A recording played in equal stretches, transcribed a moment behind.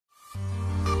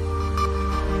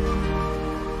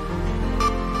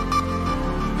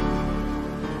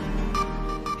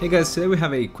Hey guys, today we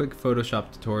have a quick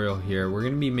Photoshop tutorial here. We're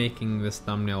going to be making this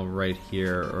thumbnail right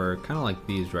here, or kind of like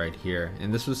these right here.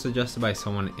 And this was suggested by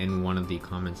someone in one of the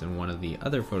comments in one of the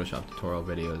other Photoshop tutorial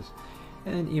videos.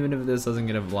 And even if this doesn't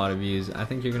get a lot of views, I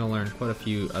think you're going to learn quite a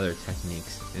few other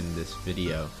techniques in this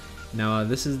video. Now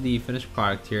this is the finished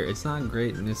product here. It's not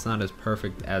great and it's not as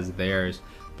perfect as theirs,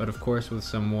 but of course with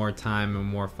some more time and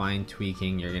more fine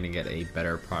tweaking, you're going to get a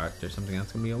better product or something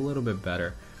that's going to be a little bit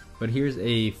better. But here's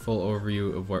a full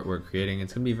overview of what we're creating.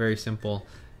 It's going to be very simple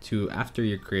to, after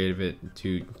you create it,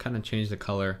 to kind of change the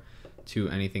color to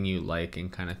anything you like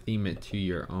and kind of theme it to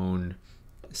your own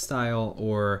style,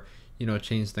 or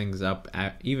change things up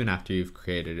even after you've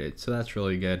created it. So that's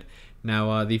really good.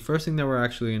 Now the first thing that we're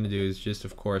actually going to do is just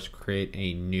of course create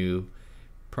a new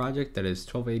project that is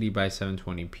 1280 by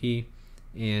 720p.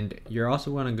 And you're also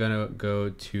going to go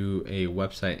to a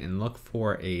website and look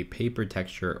for a paper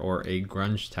texture or a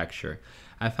grunge texture.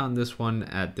 I found this one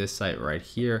at this site right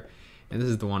here, and this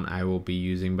is the one I will be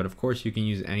using, but of course you can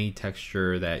use any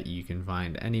texture that you can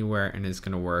find anywhere and it's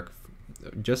going to work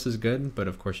just as good, but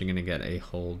of course you're going to get a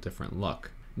whole different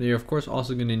look. Now you're of course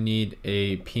also going to need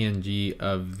a PNG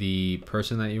of the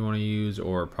person that you want to use,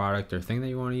 or product or thing that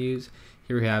you want to use.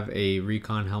 Here we have a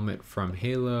recon helmet from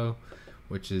Halo,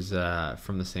 which is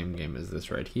from the same game as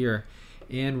this right here.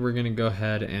 And we're gonna go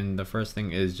ahead, and the first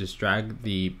thing is just drag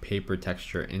the paper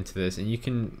texture into this, and you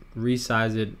can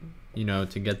resize it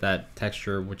to get that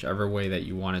texture whichever way that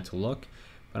you want it to look.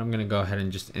 But I'm gonna go ahead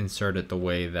and just insert it the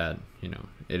way that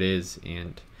it is,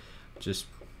 and just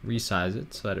resize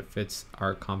it so that it fits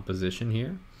our composition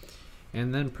here,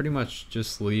 and then pretty much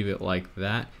just leave it like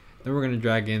that. Then we're going to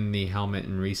drag in the helmet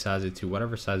and resize it to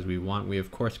whatever size we want. We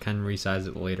of course can resize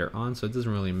it later on, so it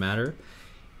doesn't really matter.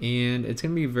 And it's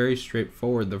going to be very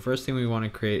straightforward. The first thing we want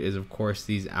to create is of course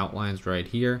these outlines right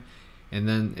here, and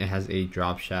then it has a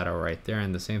drop shadow right there,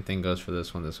 and the same thing goes for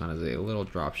this one. This one has a little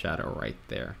drop shadow right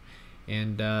there.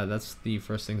 And that's the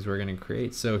first things we're going to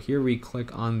create. So here we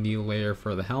click on the layer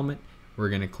for the helmet. We're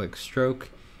going to click stroke,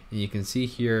 and you can see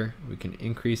here we can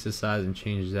increase the size and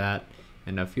change that,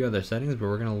 and a few other settings, but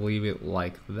we're going to leave it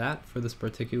like that for this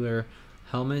particular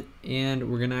helmet.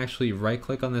 And we're going to actually right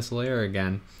click on this layer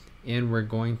again, and we're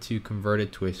going to convert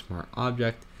it to a smart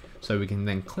object, so we can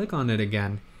then click on it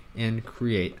again and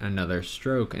create another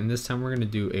stroke. And this time we're going to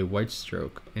do a white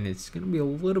stroke, and it's going to be a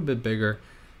little bit bigger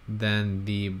than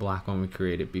the black one we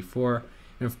created before.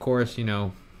 And of course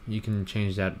you can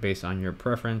change that based on your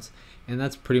preference. And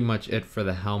that's pretty much it for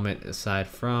the helmet, aside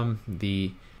from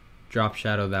the drop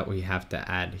shadow that we have to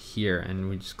add here. And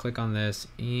we just click on this,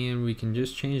 and we can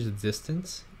just change the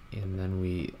distance, and then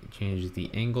we change the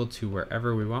angle to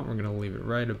wherever we want. We're going to leave it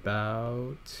right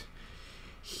about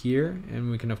here,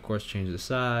 and we can of course change the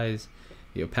size,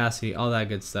 the opacity, all that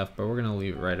good stuff, but we're going to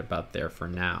leave it right about there for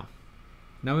now.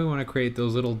 Now we want to create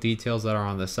those little details that are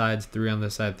on the sides, 3 on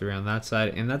this side, 3 on that side,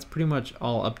 and that's pretty much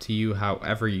all up to you,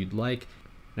 however you'd like.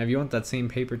 Now if you want that same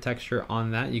paper texture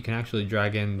on that, you can actually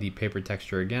drag in the paper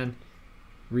texture again,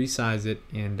 resize it,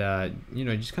 and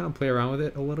just kind of play around with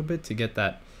it a little bit to get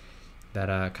that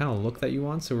kind of look that you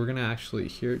want. So we're gonna actually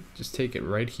here just take it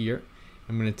right here.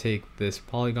 I'm gonna take this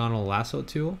polygonal lasso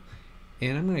tool,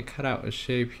 and I'm gonna cut out a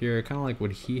shape here, kind of like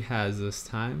what he has this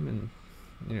time,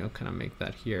 and kind of make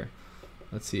that here.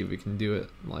 Let's see if we can do it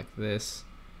like this,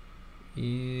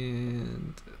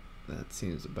 and that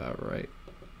seems about right.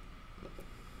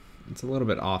 It's a little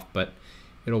bit off, but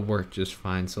it'll work just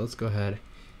fine. So let's go ahead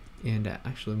and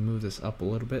actually move this up a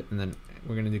little bit, and then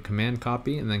we're going to do command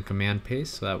copy and then command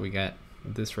paste, so that we got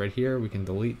this right here. We can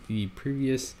delete the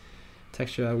previous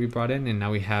texture that we brought in, and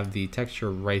now we have the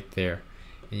texture right there,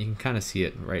 and you can kind of see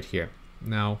it right here.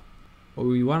 Now what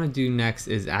we want to do next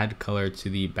is add color to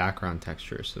the background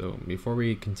texture. So before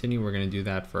we continue, we're going to do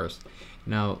that first.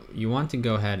 Now you want to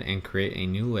go ahead and create a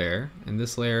new layer, and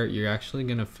this layer you're actually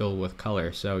going to fill with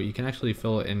color. So you can actually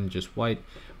fill it in just white,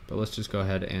 but let's just go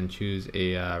ahead and choose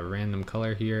a random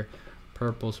color here,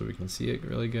 purple, so we can see it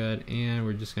really good. And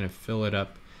we're just going to fill it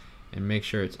up and make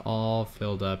sure it's all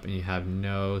filled up and you have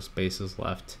no spaces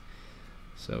left.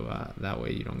 So that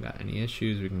way you don't got any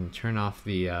issues. We can turn off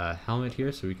the helmet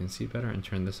here so we can see better, and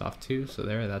turn this off too. So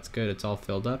there, that's good, it's all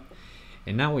filled up.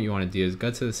 And now what you want to do is go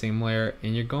to the same layer,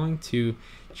 and you're going to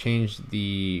change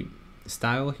the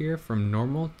style here from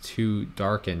normal to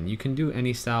darken. You can do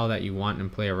any style that you want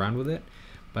and play around with it,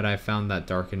 but I found that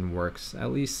darken works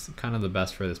at least kind of the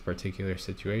best for this particular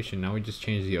situation. Now we just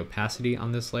change the opacity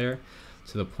on this layer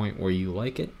to the point where you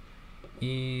like it,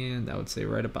 and I would say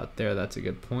right about there. That's a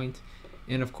good point.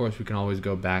 And of course we can always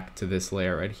go back to this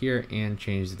layer right here and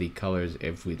change the colors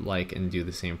if we'd like, and do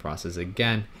the same process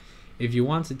again. If you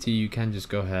wanted to, you can just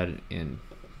go ahead and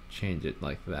change it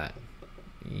like that.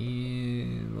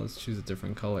 And let's choose a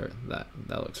different color. That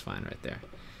looks fine right there.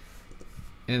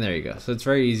 And there you go. So it's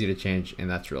very easy to change, and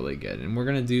that's really good. And we're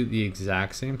gonna do the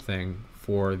exact same thing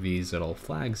for these little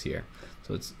flags here.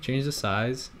 So let's change the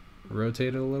size,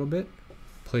 rotate it a little bit,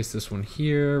 place this one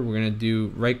here. We're gonna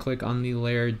do right click on the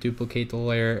layer, duplicate the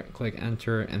layer, click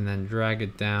enter, and then drag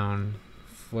it down,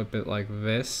 flip it like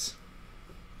this,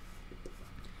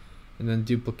 and then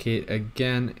duplicate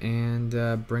again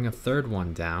and bring a third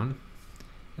one down,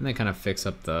 and then kind of fix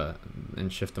up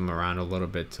and shift them around a little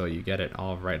bit till you get it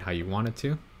all right how you want it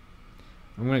to.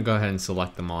 I'm going to go ahead and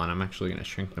select them all, and I'm actually going to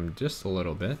shrink them just a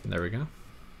little bit. There we go.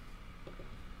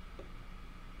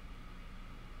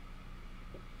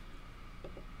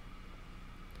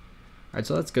 Alright,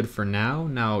 so that's good for now.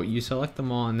 Now you select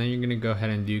them all, and then you're going to go ahead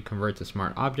and do convert to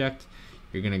smart object.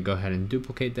 You're going to go ahead and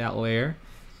duplicate that layer.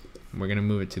 We're going to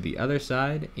move it to the other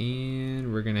side,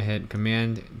 and we're going to hit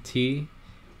Command T,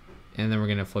 and then we're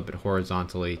going to flip it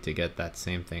horizontally to get that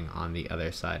same thing on the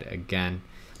other side again.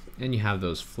 And you have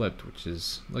those flipped, which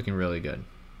is looking really good.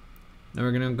 Now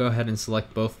we're going to go ahead and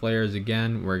select both layers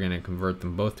again. We're going to convert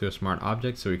them both to a smart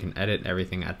object so we can edit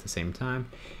everything at the same time.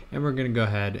 And we're going to go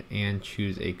ahead and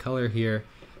choose a color here,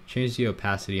 change the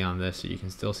opacity on this so you can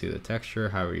still see the texture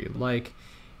however you like.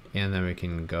 And then we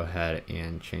can go ahead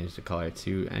and change the color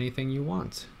to anything you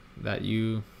want that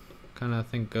you kind of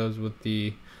think goes with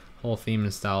the whole theme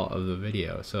and style of the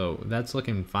video. So that's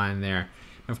looking fine there.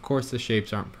 Of course the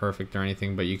shapes aren't perfect or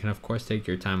anything, but you can of course take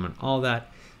your time on all that,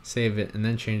 save it, and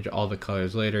then change all the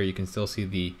colors later. You can still see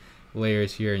the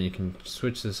layers here, and you can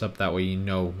switch this up, that way you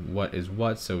know what is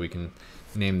what. So we can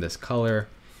name this color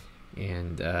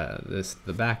and this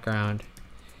the background,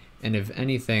 and if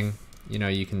anything, you know,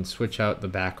 you can switch out the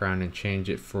background and change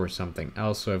it for something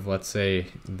else. So if, let's say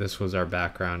this was our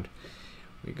background,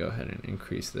 we go ahead and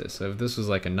increase this. So if this was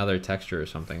like another texture or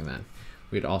something, then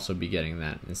we'd also be getting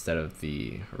that instead of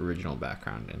the original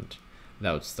background, and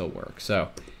that would still work. So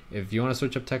if you want to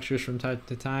switch up textures from time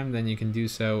to time, then you can do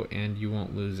so, and you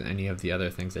won't lose any of the other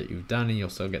things that you've done, and you'll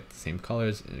still get the same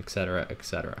colors, etc.,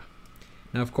 etc.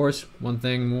 Now, of course, one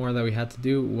thing more that we had to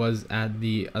do was add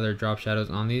the other drop shadows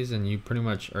on these, and you pretty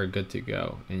much are good to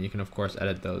go. And you can of course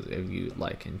edit those if you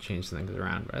like and change things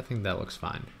around, but I think that looks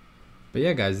fine. But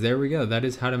yeah guys, there we go. That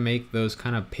is how to make those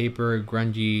kind of paper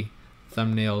grungy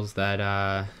thumbnails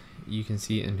that you can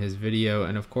see in his video.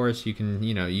 And of course you can,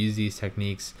 you know, use these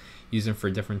techniques, use them for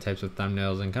different types of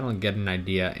thumbnails, and kind of get an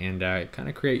idea and kind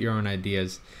of create your own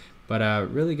ideas.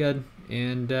 But really good,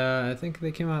 and I think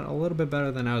they came out a little bit better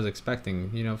than I was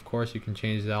expecting. You know, of course you can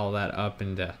change all that up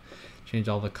and change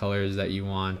all the colors that you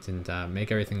want, and make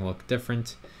everything look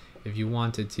different if you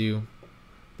wanted to.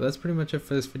 But that's pretty much it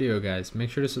for this video, guys. Make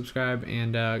sure to subscribe,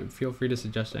 and feel free to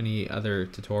suggest any other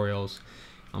tutorials.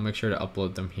 I'll make sure to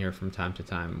upload them here from time to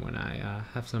time when I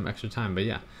have some extra time. But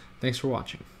yeah, thanks for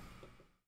watching.